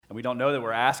and we don't know that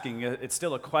we're asking, it's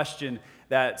still a question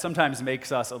that sometimes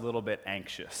makes us a little bit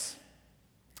anxious.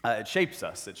 It shapes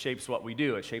us. It shapes what we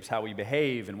do. It shapes how we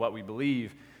behave and what we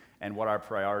believe and what our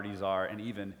priorities are and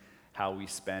even how we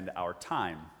spend our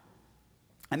time.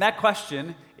 And that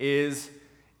question is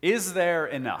there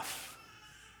enough?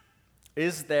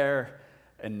 Is there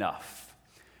enough?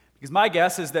 Because my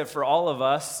guess is that for all of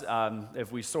us,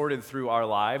 if we sorted through our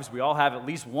lives, we all have at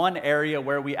least one area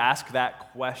where we ask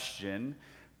that question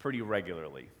pretty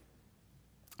regularly.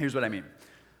 Here's what I mean.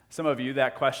 Some of you,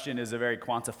 that question is a very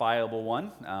quantifiable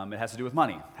one. It has to do with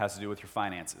money. It has to do with your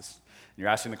finances. You're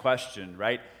asking the question,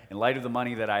 right? In light of the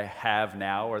money that I have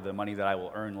now or the money that I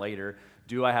will earn later,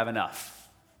 do I have enough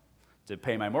to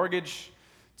pay my mortgage,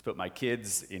 to put my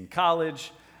kids in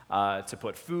college, to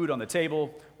put food on the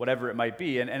table, whatever it might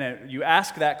be? And you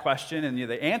ask that question, and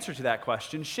the answer to that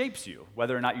question shapes you,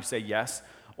 whether or not you say yes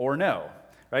or no,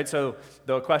 right? So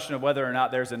the question of whether or not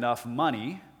there's enough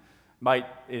money might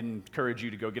encourage you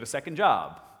to go get a second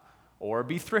job, or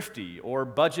be thrifty, or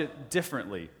budget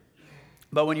differently.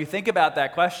 But when you think about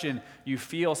that question, you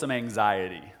feel some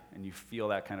anxiety, and you feel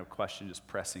that kind of question just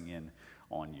pressing in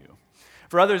on you.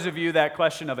 For others of you, that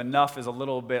question of enough is a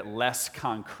little bit less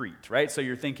concrete, right? So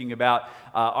you're thinking about,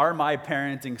 are my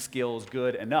parenting skills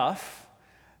good enough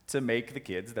to make the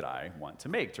kids that I want to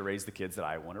make, to raise the kids that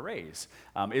I want to raise?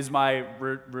 Is my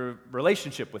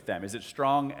relationship with them, is it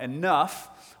strong enough,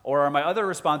 or are my other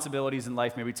responsibilities in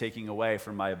life maybe taking away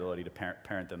from my ability to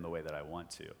parent them the way that I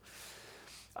want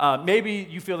to? Maybe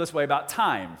you feel this way about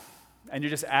time, and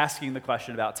you're just asking the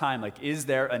question about time, like, is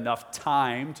there enough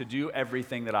time to do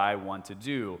everything that I want to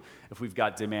do? If we've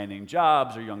got demanding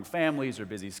jobs or young families or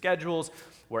busy schedules,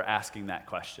 we're asking that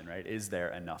question, right? Is there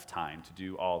enough time to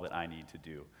do all that I need to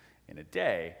do in a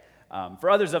day? For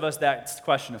others of us, that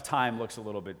question of time looks a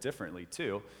little bit differently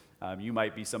too. You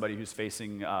might be somebody who's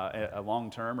facing a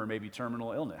long-term or maybe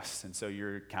terminal illness, and so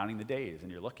you're counting the days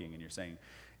and you're looking and you're saying,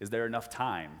 is there enough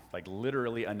time, like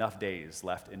literally enough days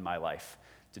left in my life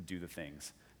to do the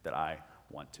things that I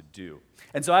want to do?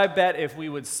 And so I bet if we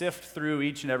would sift through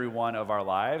each and every one of our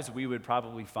lives, we would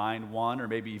probably find one or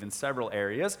maybe even several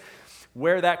areas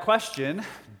where that question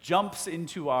jumps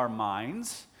into our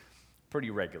minds pretty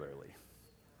regularly.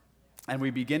 And we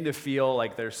begin to feel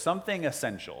like there's something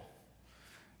essential,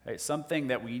 right? Something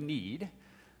that we need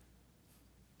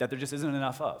that there just isn't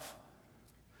enough of.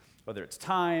 Whether it's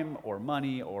time or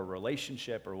money or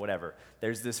relationship or whatever,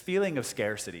 there's this feeling of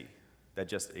scarcity that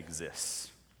just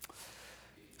exists.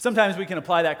 Sometimes we can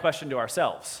apply that question to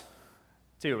ourselves,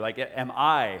 too. Like, am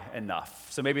I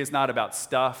enough? So maybe it's not about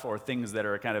stuff or things that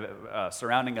are kind of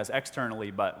surrounding us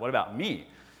externally, but what about me?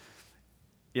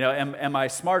 You know, am I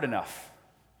smart enough?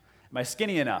 Am I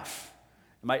skinny enough?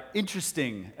 Am I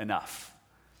interesting enough?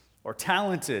 Or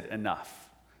talented enough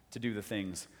to do the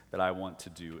things that I want to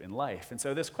do in life? And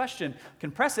so this question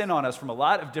can press in on us from a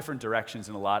lot of different directions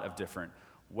in a lot of different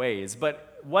ways.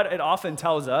 But what it often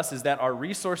tells us is that our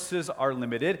resources are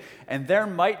limited, and there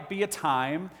might be a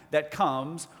time that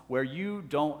comes where you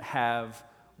don't have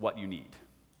what you need,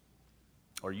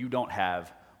 or you don't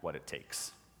have what it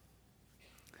takes.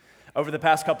 Over the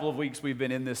past couple of weeks, we've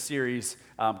been in this series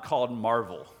called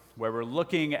Marvel, where we're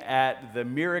looking at the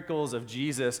miracles of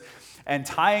Jesus and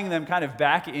tying them kind of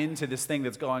back into this thing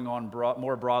that's going on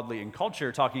more broadly in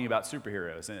culture, talking about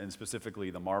superheroes, and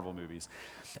specifically the Marvel movies.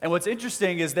 And what's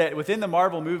interesting is that within the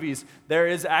Marvel movies, there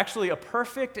is actually a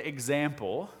perfect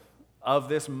example of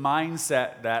this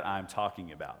mindset that I'm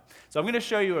talking about. So I'm going to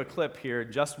show you a clip here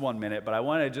in just 1 minute, but I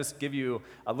want to just give you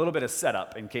a little bit of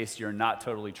setup in case you're not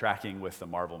totally tracking with the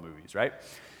Marvel movies, right?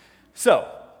 So,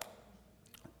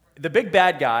 the big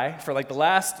bad guy for like the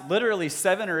last literally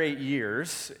 7 or 8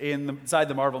 years inside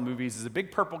the Marvel movies is a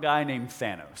big purple guy named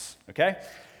Thanos, okay?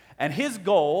 And his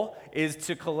goal is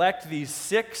to collect these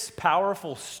 6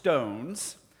 powerful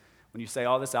stones. When you say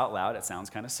all this out loud, it sounds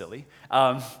kind of silly.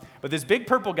 But this big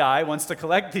purple guy wants to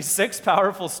collect these 6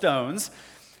 powerful stones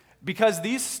because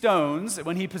these stones,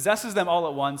 when he possesses them all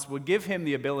at once, would give him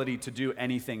the ability to do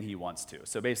anything he wants to.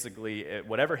 So basically,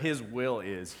 whatever his will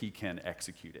is, he can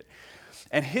execute it.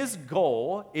 And his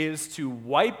goal is to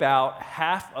wipe out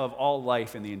half of all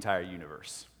life in the entire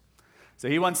universe. So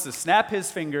he wants to snap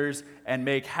his fingers and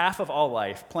make half of all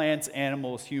life, plants,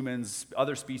 animals, humans,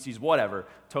 other species, whatever,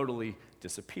 totally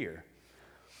disappear.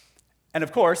 And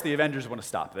of course, the Avengers want to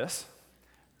stop this.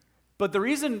 But the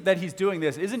reason that he's doing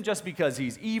this isn't just because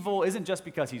he's evil, isn't just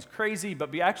because he's crazy,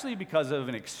 but actually because of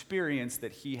an experience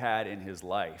that he had in his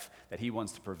life that he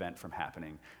wants to prevent from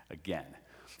happening again.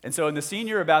 And so in the scene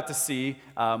you're about to see,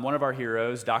 one of our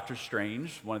heroes, Doctor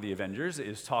Strange, one of the Avengers,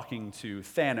 is talking to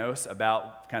Thanos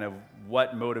about kind of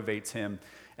what motivates him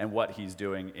and what he's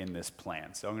doing in this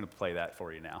plan. So I'm going to play that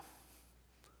for you now.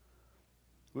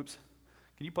 Whoops.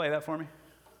 Can you play that for me?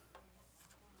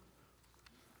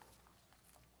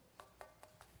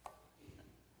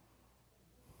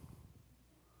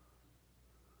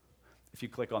 If you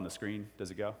click on the screen,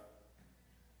 does it go?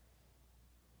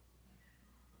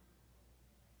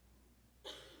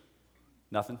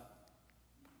 Nothing?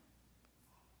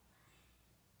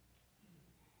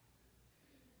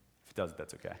 If it doesn't,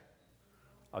 that's okay.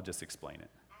 I'll just explain it.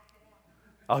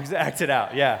 I'll act it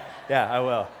out. Yeah, I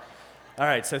will. All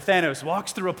right, so Thanos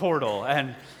walks through a portal,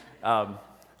 and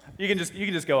you can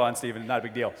just go on, Stephen, not a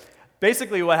big deal.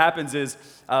 Basically, what happens is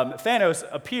Thanos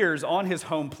appears on his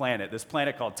home planet, this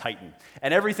planet called Titan,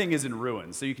 and everything is in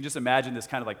ruins. So you can just imagine this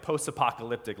kind of like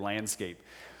post-apocalyptic landscape.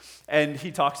 And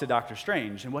he talks to Doctor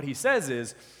Strange, and what he says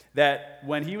is that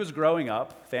when he was growing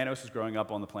up, Thanos was growing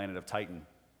up on the planet of Titan,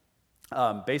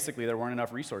 basically there weren't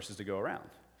enough resources to go around.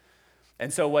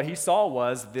 And so what he saw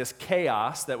was this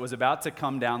chaos that was about to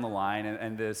come down the line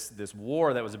and this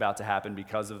war that was about to happen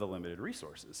because of the limited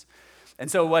resources. And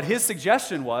so what his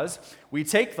suggestion was, we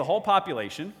take the whole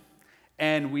population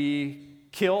and we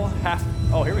kill half.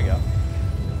 Oh, here we go.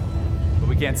 But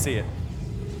we can't see it.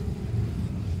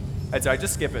 That's all right,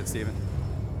 just skip it, Stephen.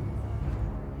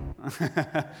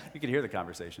 You can hear the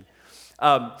conversation.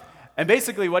 And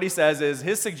basically what he says is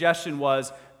his suggestion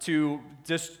was to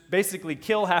just basically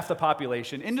kill half the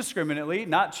population indiscriminately,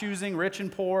 not choosing rich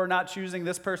and poor, not choosing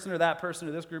this person or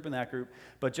this group and that group,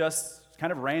 but just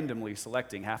kind of randomly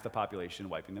selecting half the population,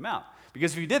 wiping them out.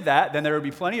 Because if you did that, then there would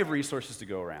be plenty of resources to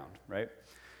go around, right?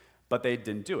 But they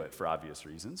didn't do it for obvious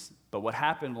reasons. But what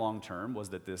happened long term was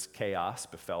that this chaos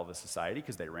befell the society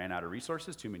because they ran out of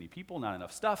resources, too many people, not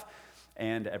enough stuff,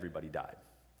 and everybody died.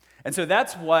 And so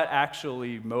that's what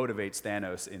actually motivates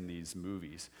Thanos in these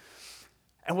movies.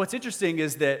 And what's interesting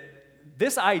is that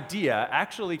this idea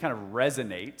actually kind of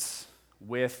resonates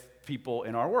with people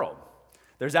in our world.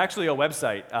 There's actually a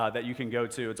website that you can go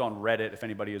to. It's on Reddit, if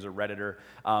anybody is a Redditor,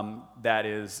 that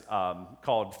is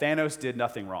called Thanos Did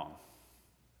Nothing Wrong.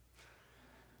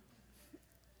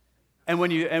 And when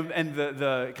you and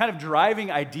the kind of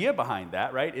driving idea behind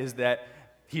that, right, is that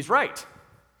he's right.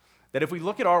 That if we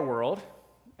look at our world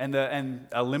and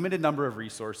a limited number of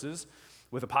resources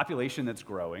with a population that's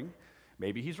growing,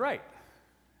 maybe he's right.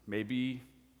 Maybe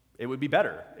it would be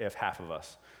better if half of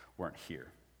us weren't here.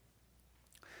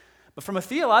 But from a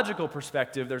theological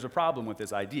perspective, there's a problem with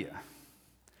this idea.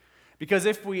 Because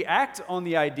if we act on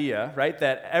the idea, right,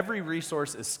 that every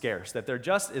resource is scarce, that there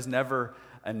just is never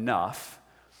enough,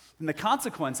 then the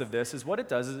consequence of this is what it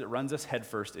does is it runs us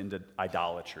headfirst into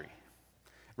idolatry.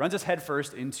 It runs us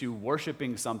headfirst into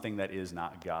worshiping something that is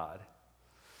not God.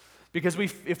 Because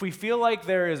if we feel like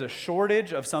there is a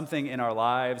shortage of something in our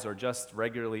lives or just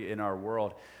regularly in our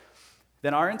world,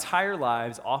 then our entire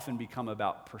lives often become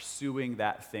about pursuing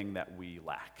that thing that we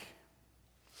lack.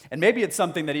 And maybe it's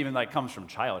something that even like comes from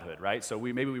childhood, right? So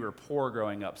maybe we were poor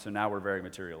growing up, so now we're very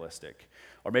materialistic.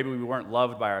 Or maybe we weren't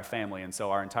loved by our family, and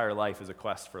so our entire life is a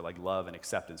quest for like love and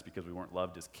acceptance because we weren't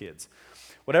loved as kids.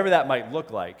 Whatever that might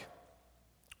look like,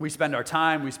 we spend our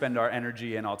time, we spend our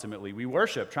energy, and ultimately we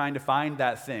worship, trying to find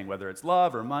that thing, whether it's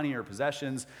love or money or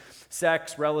possessions,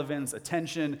 sex, relevance,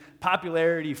 attention,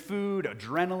 popularity, food,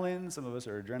 adrenaline. Some of us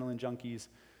are adrenaline junkies.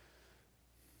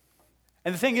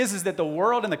 And the thing is that the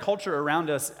world and the culture around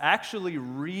us actually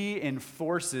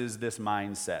reinforces this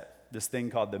mindset, this thing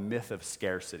called the myth of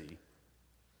scarcity.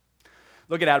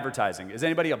 Look at advertising. Is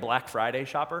anybody a Black Friday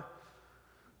shopper?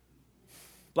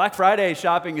 Black Friday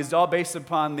shopping is all based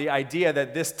upon the idea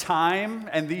that this time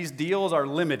and these deals are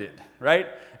limited, right?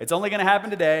 It's only going to happen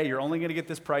today. You're only going to get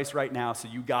this price right now, so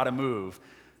you got to move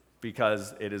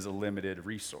because it is a limited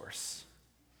resource.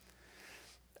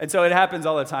 And so it happens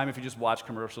all the time. If you just watch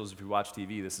commercials, if you watch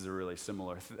TV, this is a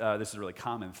really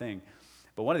common thing.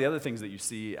 But one of the other things that you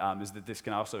see is that this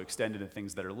can also extend into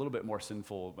things that are a little bit more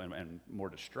sinful and more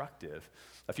destructive.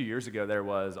 A few years ago, there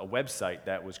was a website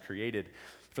that was created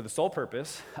for the sole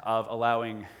purpose of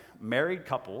allowing married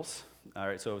couples, all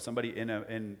right, so somebody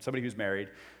somebody who's married,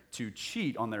 to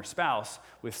cheat on their spouse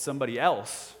with somebody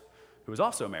else who is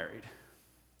also married.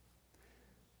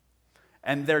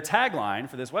 And their tagline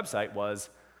for this website was,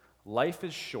 "Life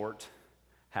is short,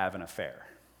 have an affair."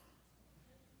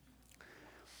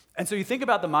 And so you think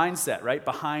about the mindset, right,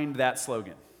 behind that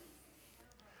slogan.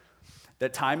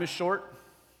 That time is short,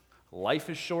 life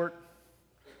is short,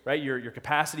 right? Your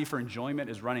capacity for enjoyment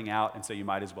is running out, and so you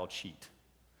might as well cheat.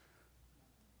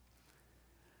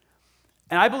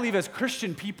 And I believe as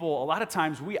Christian people, a lot of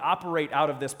times we operate out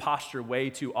of this posture way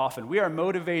too often. We are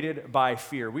motivated by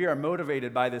fear. We are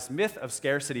motivated by this myth of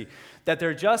scarcity, that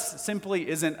there just simply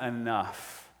isn't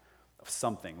enough of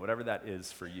something, whatever that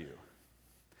is for you.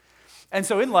 And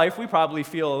so in life, we probably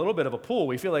feel a little bit of a pull.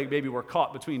 We feel like maybe we're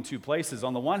caught between two places.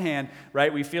 On the one hand,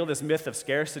 right, we feel this myth of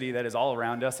scarcity that is all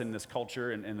around us in this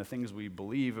culture and the things we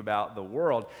believe about the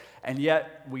world. And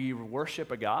yet we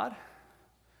worship a God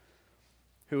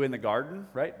who in the garden,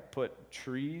 right, put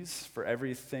trees for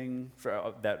everything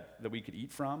that we could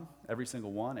eat from, every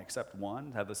single one except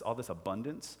one, had all this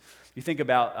abundance. You think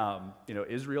about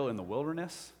Israel in the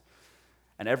wilderness,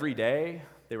 and every day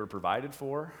they were provided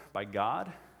for by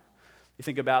God. You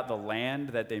think about the land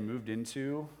that they moved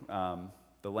into,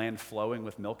 the land flowing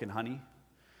with milk and honey,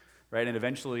 right? And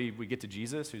eventually we get to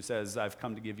Jesus, who says, I've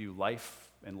come to give you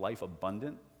life and life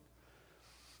abundant.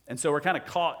 And so we're kind of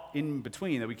caught in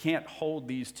between, that we can't hold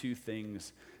these two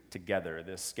things together,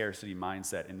 this scarcity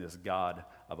mindset and this God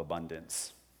of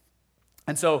abundance.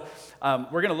 And so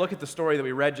we're going to look at the story that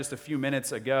we read just a few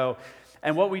minutes ago.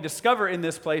 And what we discover in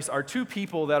this place are two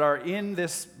people that are in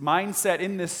this mindset,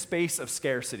 in this space of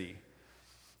scarcity.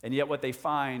 And yet what they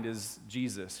find is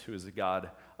Jesus, who is a God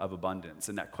of abundance.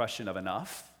 And that question of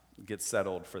enough gets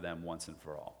settled for them once and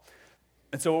for all.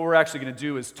 And so what we're actually going to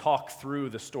do is talk through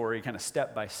the story kind of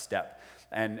step by step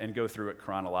and go through it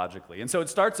chronologically. And so it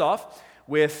starts off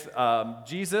with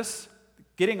Jesus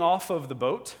getting off of the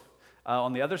boat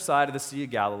on the other side of the Sea of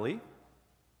Galilee.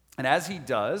 And as he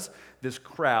does, this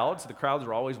crowd, so the crowds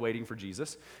are always waiting for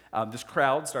Jesus, this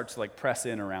crowd starts to press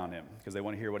in around him because they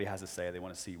want to hear what he has to say. They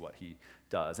want to see what he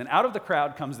does. And out of the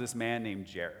crowd comes this man named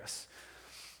Jairus.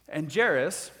 And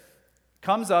Jairus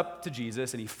comes up to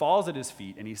Jesus and he falls at his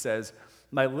feet and he says,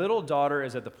 my little daughter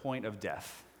is at the point of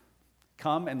death.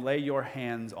 Come and lay your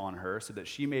hands on her so that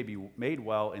she may be made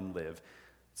well and live.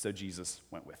 So Jesus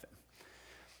went with him.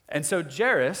 And so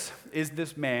Jairus is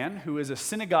this man who is a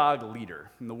synagogue leader.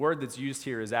 And the word that's used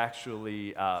here is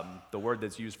actually the word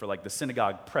that's used for the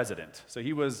synagogue president. So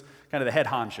he was kind of the head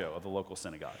honcho of the local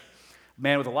synagogue. A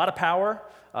man with a lot of power,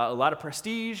 a lot of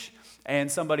prestige,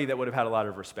 and somebody that would have had a lot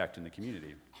of respect in the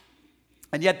community.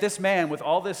 And yet this man, with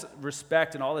all this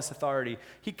respect and all this authority,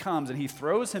 he comes and he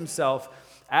throws himself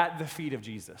at the feet of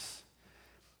Jesus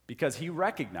because he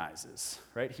recognizes,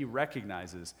 right? He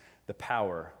recognizes the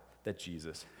power that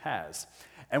Jesus has.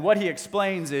 And what he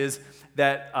explains is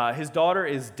that his daughter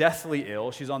is deathly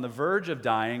ill. She's on the verge of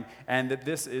dying, and that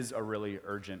this is a really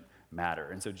urgent matter.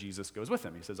 And so Jesus goes with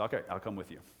him. He says, okay, I'll come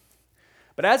with you.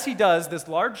 But as he does, this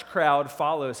large crowd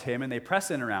follows him, and they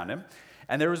press in around him.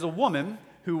 And there was a woman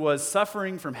who was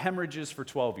suffering from hemorrhages for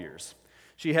 12 years.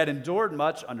 She had endured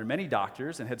much under many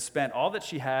doctors and had spent all that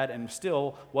she had and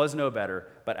still was no better,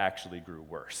 but actually grew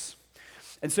worse.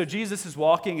 And so Jesus is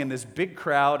walking, and this big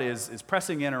crowd is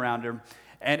pressing in around him.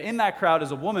 And in that crowd is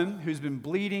a woman who's been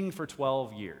bleeding for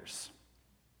 12 years.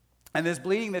 And this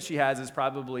bleeding that she has is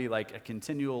probably a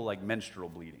continual menstrual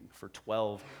bleeding for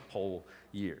 12 whole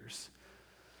years.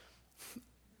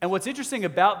 And what's interesting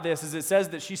about this is it says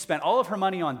that she spent all of her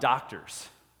money on doctors.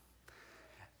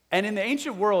 And in the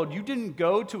ancient world, you didn't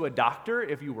go to a doctor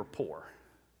if you were poor.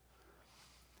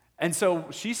 And so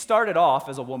she started off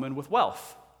as a woman with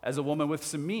wealth, as a woman with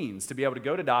some means to be able to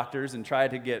go to doctors and try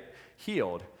to get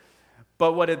healed.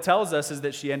 But what it tells us is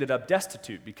that she ended up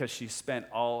destitute because she spent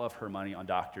all of her money on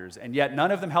doctors, and yet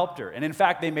none of them helped her. And in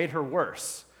fact, they made her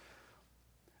worse.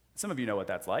 Some of you know what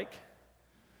that's like.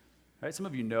 Right? Some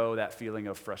of you know that feeling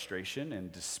of frustration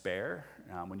and despair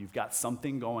when you've got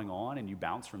something going on and you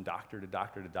bounce from doctor to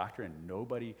doctor to doctor and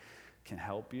nobody can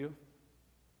help you.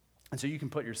 And so you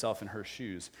can put yourself in her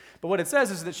shoes. But what it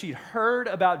says is that she heard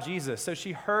about Jesus. So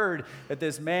she heard that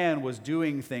this man was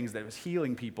doing things, that was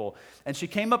healing people. And she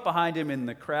came up behind him in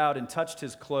the crowd and touched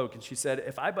his cloak. And she said,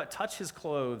 if I but touch his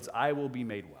clothes, I will be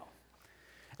made well.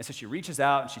 And so she reaches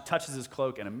out and she touches his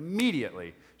cloak, and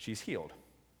immediately she's healed.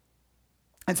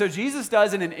 And so Jesus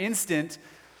does in an instant,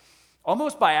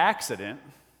 almost by accident,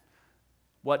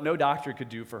 what no doctor could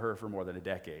do for her for more than a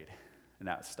decade, and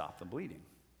that was stop the bleeding.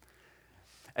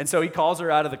 And so he calls her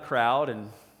out of the crowd,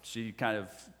 and she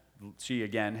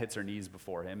again hits her knees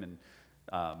before him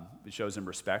and shows him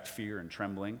respect, fear, and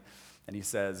trembling. And he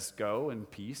says, go in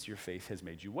peace, your faith has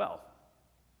made you well.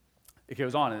 It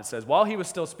goes on and it says, while he was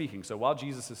still speaking, so while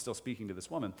Jesus is still speaking to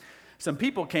this woman, some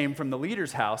people came from the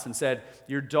leader's house and said,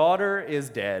 your daughter is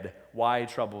dead. Why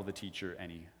trouble the teacher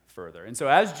any further? And so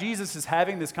as Jesus is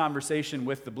having this conversation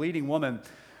with the bleeding woman,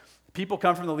 people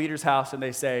come from the leader's house and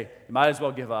they say, you might as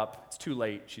well give up. It's too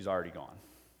late. She's already gone.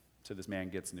 So this man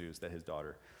gets news that his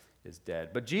daughter is dead.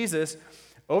 But Jesus,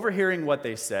 overhearing what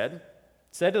they said,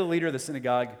 said to the leader of the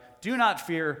synagogue, "Do not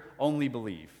fear, only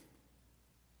believe."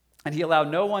 And he allowed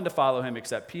no one to follow him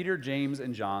except Peter, James,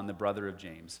 and John, the brother of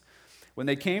James. When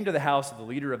they came to the house of the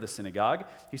leader of the synagogue,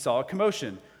 he saw a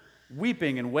commotion,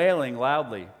 weeping and wailing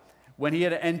loudly. When he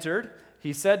had entered,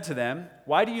 he said to them,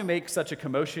 "Why do you make such a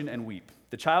commotion and weep?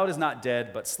 The child is not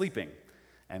dead, but sleeping."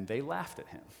 And they laughed at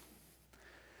him.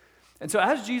 And so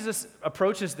as Jesus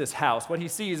approaches this house, what he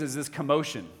sees is this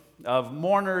commotion of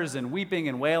mourners and weeping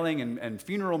and wailing and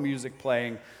funeral music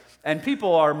playing, and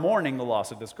people are mourning the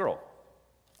loss of this girl.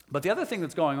 But the other thing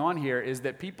that's going on here is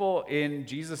that people in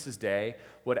Jesus' day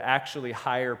would actually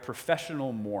hire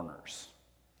professional mourners.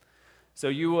 So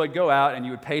you would go out and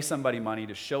you would pay somebody money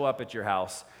to show up at your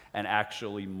house and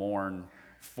actually mourn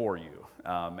for you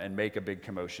and make a big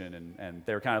commotion. And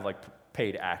they're kind of like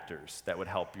paid actors that would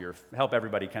help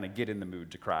everybody kind of get in the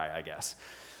mood to cry, I guess.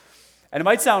 And it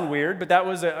might sound weird, but that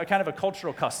was a kind of a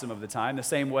cultural custom of the time, the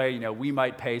same way, we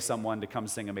might pay someone to come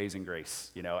sing Amazing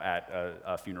Grace, at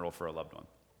a funeral for a loved one.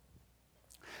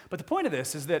 But the point of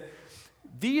this is that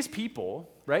these people,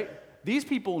 right, these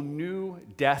people knew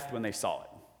death when they saw it.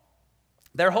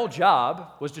 Their whole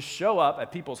job was to show up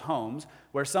at people's homes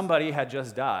where somebody had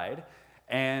just died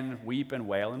and weep and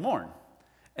wail and mourn.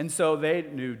 And so they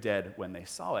knew dead when they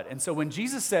saw it. And so when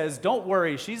Jesus says, "Don't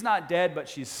worry, she's not dead, but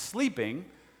she's sleeping,"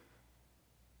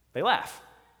 they laugh.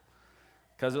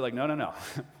 Because they're like, no.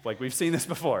 Like, we've seen this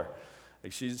before.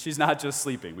 Like, she's not just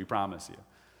sleeping, we promise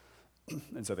you.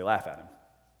 And so they laugh at him.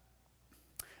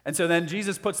 And so then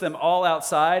Jesus puts them all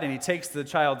outside, and he takes the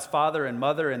child's father and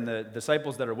mother and the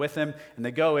disciples that are with him, and they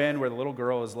go in where the little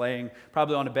girl is laying,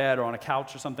 probably on a bed or on a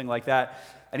couch or something like that.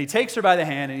 And he takes her by the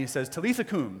hand, and he says, "Talitha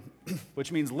cum,"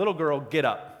 which means, "Little girl, get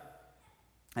up."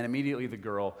 And immediately the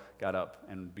girl got up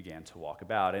and began to walk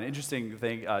about. An interesting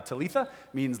thing, Talitha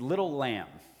means little lamb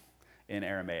in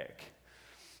Aramaic.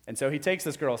 And so he takes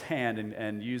this girl's hand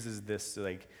and uses this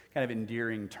like kind of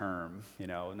endearing term,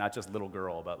 not just little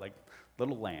girl, but like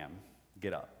little lamb,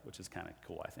 get up, which is kind of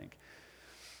cool, I think.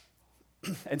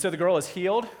 And so the girl is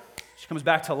healed. She comes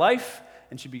back to life,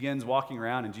 and she begins walking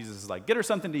around, and Jesus is like, "Get her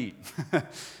something to eat."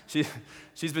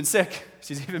 She's been sick.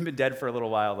 She's even been dead for a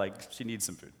little while. Like, she needs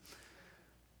some food.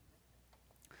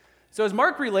 So as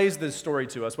Mark relays this story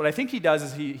to us, what I think he does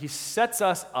is he sets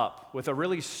us up with a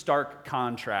really stark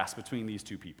contrast between these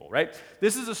two people, right?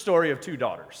 This is a story of two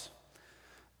daughters.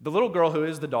 The little girl who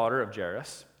is the daughter of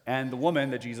Jairus, and the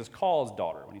woman that Jesus calls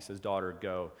daughter. When he says, "Daughter,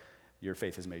 go, your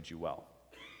faith has made you well."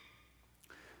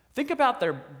 Think about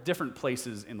their different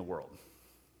places in the world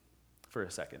for a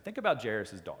second. Think about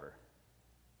Jairus' daughter.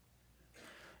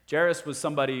 Jairus was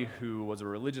somebody who was a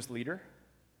religious leader,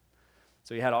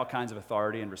 so he had all kinds of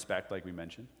authority and respect, like we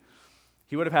mentioned.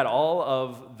 He would have had all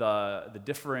of the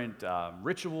different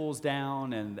rituals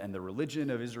down and the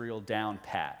religion of Israel down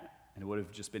pat, and would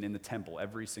have just been in the temple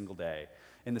every single day,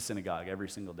 in the synagogue every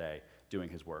single day, doing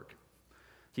his work.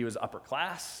 He was upper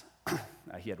class.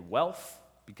 He had wealth,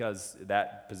 because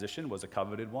that position was a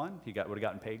coveted one. He would have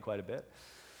gotten paid quite a bit.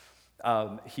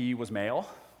 He was male,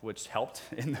 which helped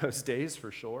in those days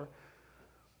for sure.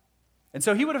 And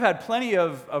so he would have had plenty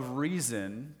of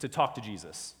reason to talk to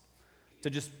Jesus,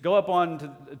 to just go up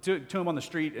to him on the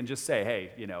street and just say,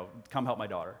 "Hey, come help my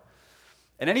daughter."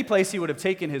 And any place he would have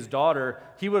taken his daughter,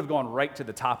 he would have gone right to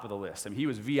the top of the list. I mean, he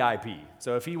was VIP.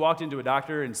 So if he walked into a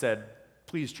doctor and said,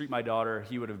 "Please treat my daughter,"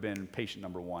 he would have been patient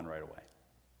number one right away.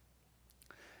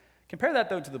 Compare that,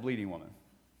 though, to the bleeding woman.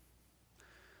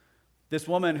 This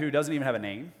woman who doesn't even have a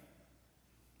name,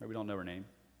 or we don't know her name.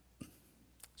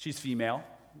 She's female,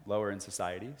 lower in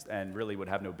society, and really would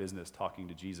have no business talking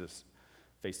to Jesus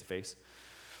face to face.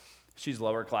 She's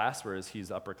lower class, whereas he's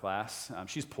upper class.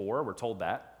 She's poor, we're told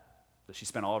that she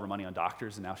spent all of her money on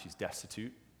doctors, and now she's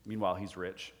destitute. Meanwhile, he's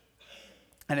rich.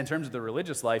 And in terms of the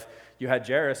religious life, you had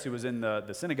Jairus, who was in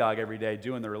the synagogue every day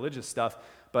doing the religious stuff,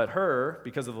 but her,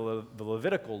 because of the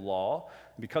Levitical law,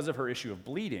 because of her issue of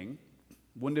bleeding,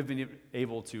 wouldn't have been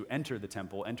able to enter the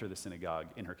temple, enter the synagogue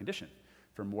in her condition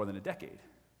for more than a decade.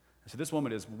 So this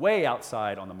woman is way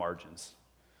outside on the margins.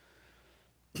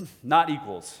 Not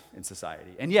equals in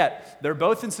society. And yet, they're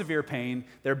both in severe pain.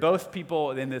 They're both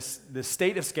people in this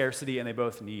state of scarcity, and they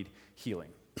both need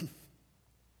healing.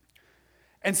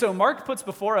 And so Mark puts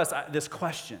before us this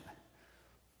question: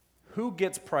 who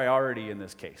gets priority in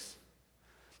this case?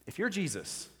 If you're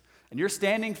Jesus, and you're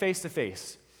standing face to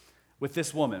face with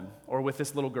this woman or with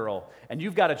this little girl, and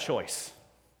you've got a choice,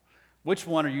 which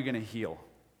one are you going to heal?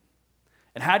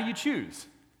 And how do you choose?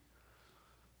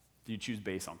 Do you choose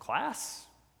based on class?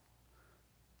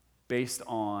 Based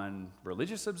on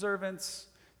religious observance?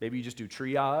 Maybe you just do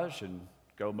triage and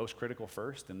go most critical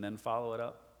first and then follow it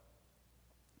up.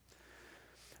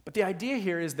 But the idea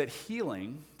here is that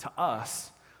healing, to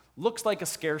us, looks like a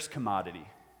scarce commodity.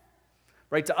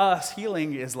 Right? To us,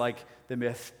 healing is like the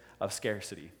myth of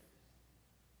scarcity.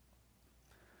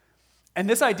 And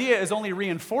this idea is only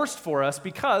reinforced for us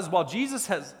because while Jesus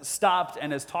has stopped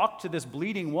and has talked to this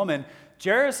bleeding woman,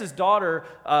 Jairus' daughter,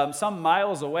 some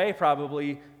miles away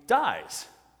probably, dies.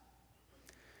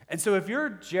 And so if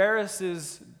you're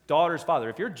Jairus' daughter's father,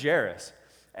 if you're Jairus,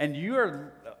 and you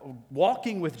are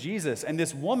walking with Jesus, and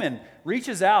this woman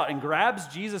reaches out and grabs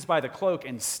Jesus by the cloak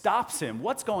and stops him,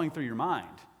 what's going through your mind?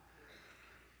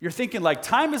 You're thinking, like,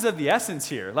 time is of the essence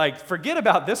here. Like, forget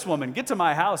about this woman. Get to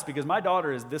my house because my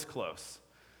daughter is this close.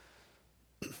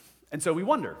 And so we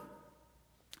wonder,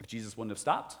 if Jesus wouldn't have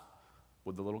stopped,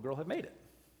 would the little girl have made it?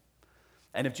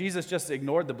 And if Jesus just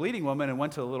ignored the bleeding woman and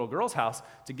went to the little girl's house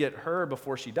to get her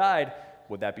before she died,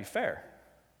 would that be fair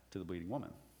to the bleeding woman?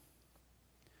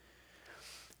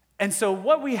 And so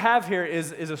what we have here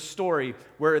is a story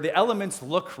where the elements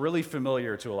look really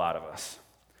familiar to a lot of us.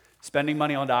 Spending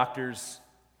money on doctors,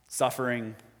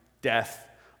 suffering, death,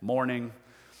 mourning.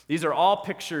 These are all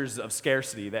pictures of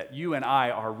scarcity that you and I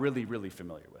are really, really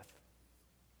familiar with.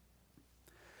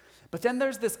 But then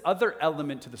there's this other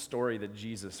element to the story that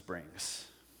Jesus brings,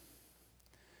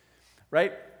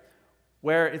 right?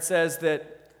 Where it says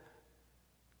that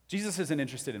Jesus isn't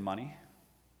interested in money.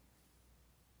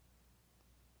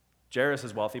 Jairus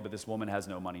is wealthy, but this woman has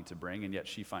no money to bring, and yet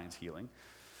she finds healing.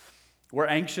 We're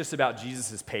anxious about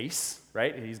Jesus' pace,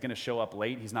 right? He's going to show up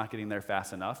late. He's not getting there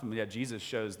fast enough. And yet Jesus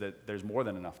shows that there's more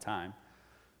than enough time.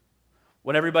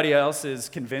 When everybody else is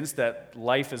convinced that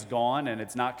life is gone and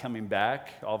it's not coming back,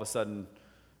 all of a sudden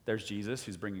there's Jesus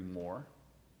who's bringing more.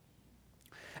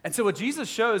 And so what Jesus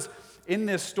shows in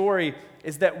this story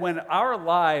is that when our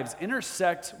lives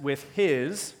intersect with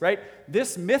his, right,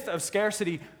 this myth of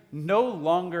scarcity no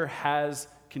longer has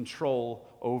control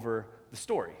over the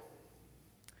story.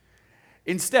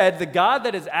 Instead, the God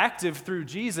that is active through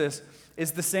Jesus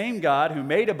is the same God who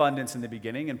made abundance in the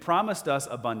beginning and promised us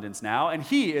abundance now, and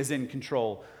he is in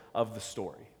control of the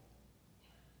story.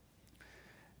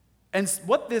 And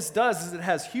what this does is it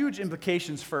has huge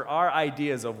implications for our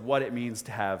ideas of what it means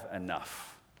to have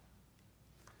enough.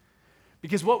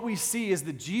 Because what we see is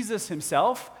that Jesus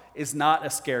himself is not a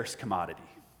scarce commodity.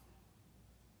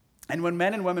 And when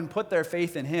men and women put their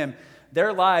faith in him,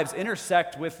 their lives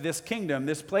intersect with this kingdom,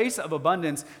 this place of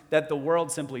abundance that the world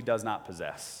simply does not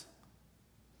possess.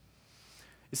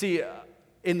 You see,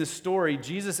 in the story,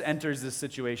 Jesus enters this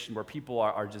situation where people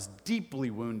are just deeply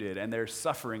wounded and they're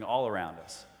suffering all around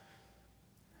us.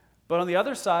 But on the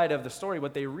other side of the story,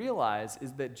 what they realize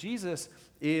is that Jesus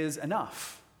is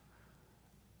enough.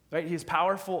 Right? He's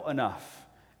powerful enough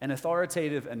and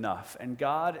authoritative enough and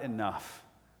God enough.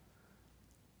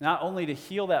 Not only to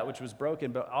heal that which was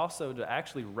broken, but also to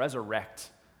actually resurrect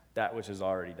that which has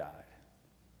already died.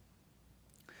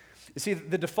 You see,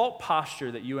 the default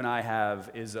posture that you and I have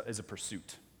is a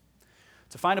pursuit.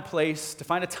 To find a place, to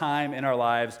find a time in our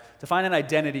lives, to find an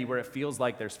identity where it feels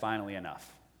like there's finally enough.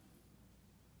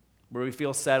 Where we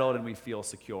feel settled and we feel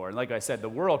secure. And like I said, the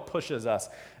world pushes us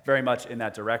very much in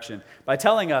that direction by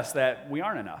telling us that we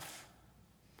aren't enough.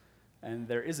 And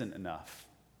there isn't enough.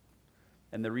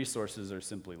 And the resources are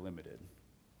simply limited.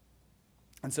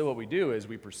 And so what we do is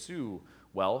we pursue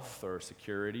wealth or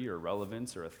security or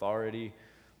relevance or authority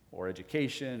or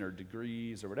education or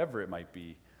degrees or whatever it might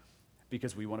be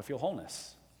because we want to feel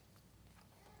wholeness.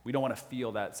 We don't want to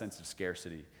feel that sense of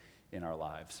scarcity in our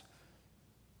lives.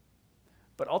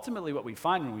 But ultimately what we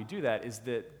find when we do that is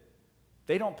that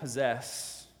they don't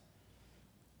possess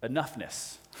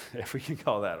enoughness, if we can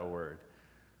call that a word.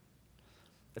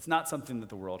 It's not something that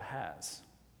the world has.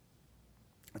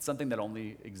 It's something that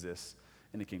only exists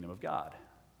in the kingdom of God.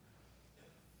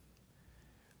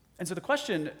 And so the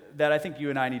question that I think you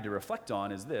and I need to reflect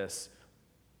on is this: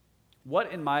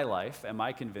 what in my life am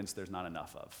I convinced there's not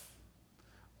enough of?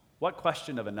 What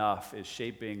question of enough is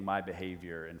shaping my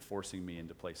behavior and forcing me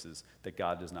into places that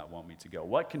God does not want me to go?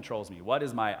 What controls me? What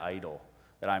is my idol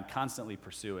that I'm constantly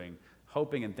pursuing,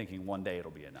 hoping and thinking one day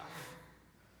it'll be enough?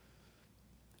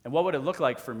 And what would it look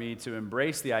like for me to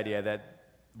embrace the idea that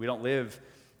we don't live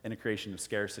in a creation of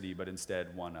scarcity, but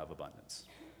instead one of abundance?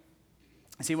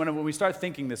 See, when we start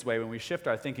thinking this way, when we shift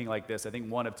our thinking like this, I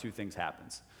think one of two things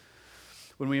happens.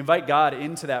 When we invite God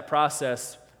into that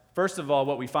process, first of all,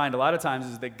 what we find a lot of times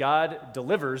is that God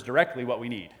delivers directly what we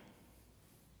need.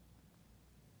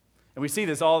 And we see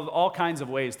this all kinds of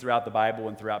ways throughout the Bible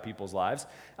and throughout people's lives.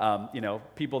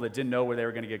 People that didn't know where they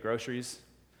were going to get groceries,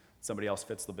 somebody else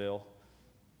fits the bill.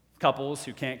 Couples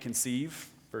who can't conceive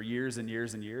for years and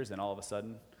years and years, and all of a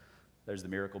sudden, there's the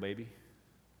miracle baby.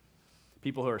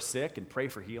 people who are sick and pray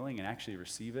for healing and actually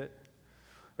receive it.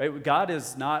 Right? God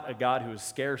is not a God who is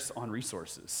scarce on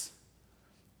resources,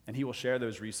 and he will share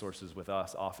those resources with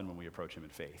us often when we approach him in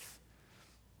faith.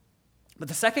 But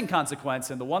the second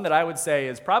consequence, and the one that I would say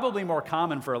is probably more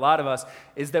common for a lot of us,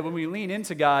 is that when we lean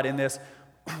into God in this,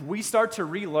 we start to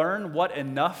relearn what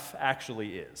enough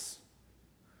actually is.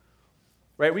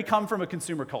 Right? We come from a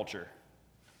consumer culture.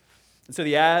 And so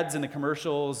the ads and the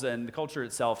commercials and the culture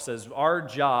itself says our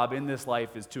job in this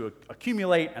life is to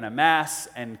accumulate and amass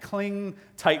and cling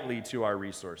tightly to our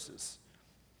resources.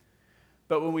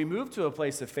 But when we move to a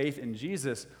place of faith in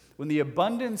Jesus, when the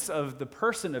abundance of the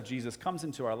person of Jesus comes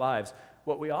into our lives,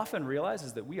 what we often realize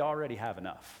is that we already have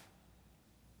enough.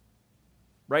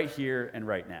 Right here and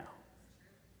right now.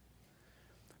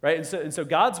 Right? And so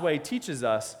God's way teaches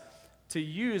us to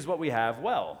use what we have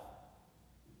well.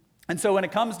 And so when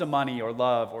it comes to money or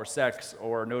love or sex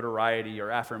or notoriety or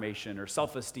affirmation or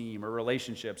self-esteem or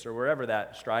relationships or wherever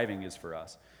that striving is for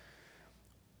us,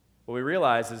 what we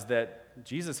realize is that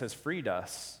Jesus has freed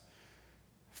us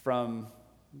from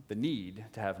the need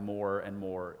to have more and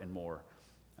more and more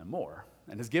and more,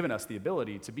 and has given us the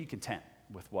ability to be content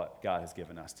with what God has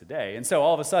given us today. And so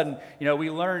all of a sudden, we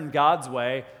learn God's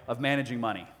way of managing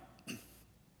money.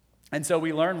 And so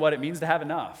we learn what it means to have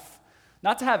enough.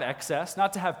 Not to have excess,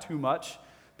 not to have too much,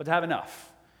 but to have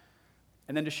enough.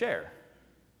 And then to share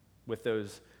with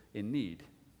those in need.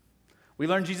 We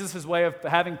learn Jesus' way of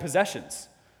having possessions,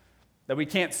 that we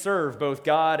can't serve both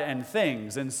God and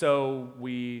things, and so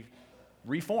we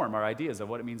reform our ideas of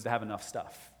what it means to have enough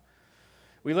stuff.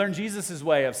 We learn Jesus'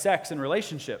 way of sex and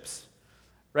relationships,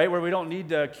 right, where we don't need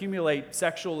to accumulate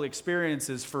sexual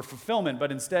experiences for fulfillment,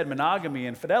 but instead monogamy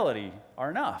and fidelity are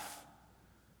enough.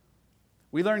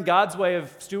 We learn God's way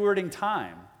of stewarding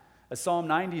time, as Psalm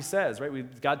 90 says,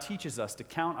 right? God teaches us to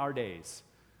count our days,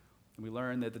 and we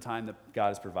learn that the time that God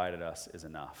has provided us is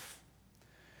enough.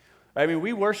 Right?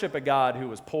 We worship a God who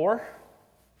was poor,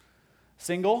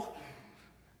 single,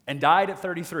 and died at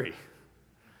 33.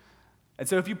 And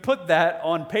so if you put that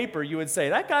on paper, you would say,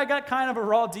 that guy got kind of a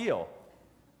raw deal.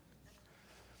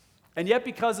 And yet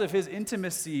because of his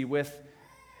intimacy with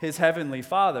his heavenly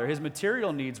Father, his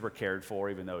material needs were cared for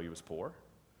even though he was poor.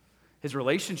 His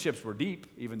relationships were deep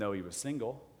even though he was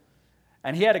single.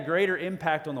 And he had a greater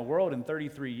impact on the world in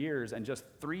 33 years and just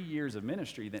 3 years of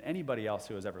ministry than anybody else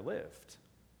who has ever lived.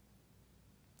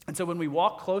 And so when we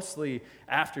walk closely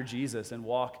after Jesus and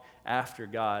walk after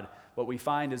God, what we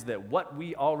find is that what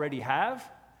we already have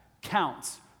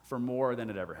counts for more than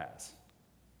it ever has.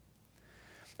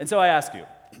 And so I ask you,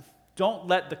 don't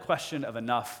let the question of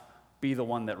enough be the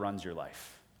one that runs your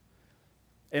life.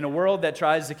 In a world that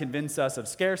tries to convince us of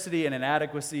scarcity and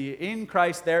inadequacy, in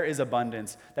Christ there is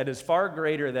abundance that is far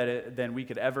greater than we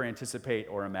could ever anticipate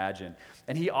or imagine.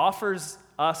 And he offers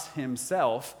us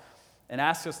himself and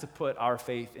asks us to put our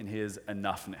faith in his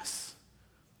enoughness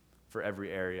for every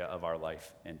area of our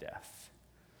life and death.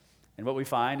 And what we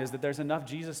find is that there's enough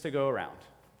Jesus to go around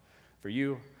for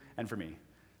you and for me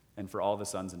and for all the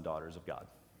sons and daughters of God.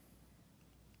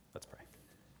 Let's pray.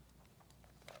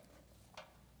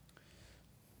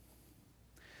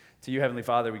 To you, Heavenly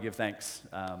Father, we give thanks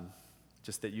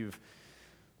just that you've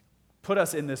put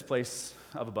us in this place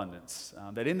of abundance,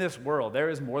 that in this world there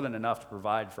is more than enough to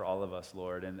provide for all of us,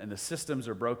 Lord. And the systems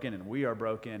are broken and we are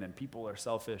broken and people are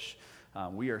selfish.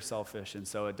 We are selfish, and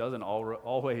so it doesn't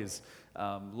always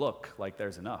look like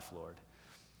there's enough, Lord.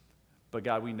 But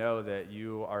God, we know that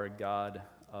you are a God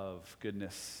of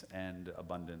goodness and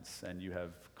abundance, and you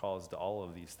have caused all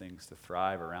of these things to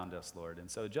thrive around us, Lord. And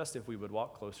so just if we would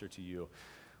walk closer to you,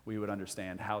 we would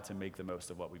understand how to make the most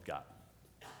of what we've got.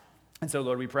 And so,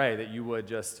 Lord, we pray that you would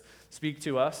just speak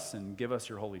to us and give us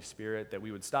your Holy Spirit, that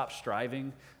we would stop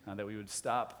striving, that we would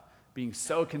stop being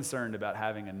so concerned about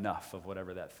having enough of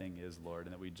whatever that thing is, Lord,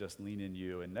 and that we just lean in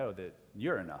you and know that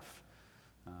you're enough.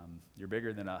 You're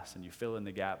bigger than us, and you fill in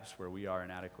the gaps where we are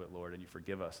inadequate, Lord, and you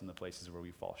forgive us in the places where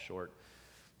we fall short.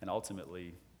 And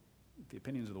ultimately, the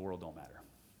opinions of the world don't matter.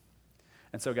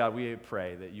 And so, God, we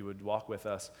pray that you would walk with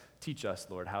us, teach us,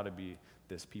 Lord, how to be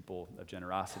this people of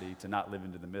generosity, to not live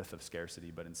into the myth of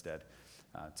scarcity, but instead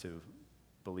to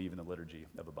believe in the liturgy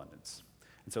of abundance.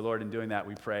 And so, Lord, in doing that,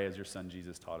 we pray as your Son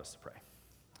Jesus taught us to pray.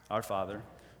 Our Father,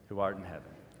 who art in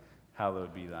heaven,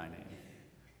 hallowed be thy name.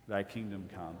 Thy kingdom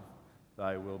come,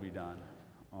 thy will be done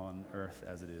on earth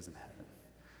as it is in heaven.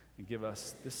 And give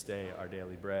us this day our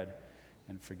daily bread,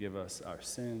 and forgive us our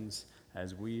sins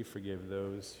as we forgive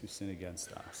those who sin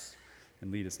against us.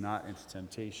 And lead us not into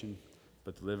temptation,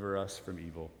 but deliver us from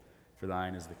evil. For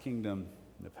thine is the kingdom,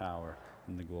 and the power,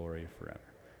 and the glory forever.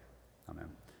 Amen.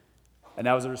 And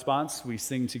now as a response, we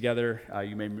sing together,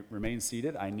 You May Remain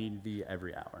Seated, I Need Thee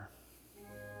Every Hour.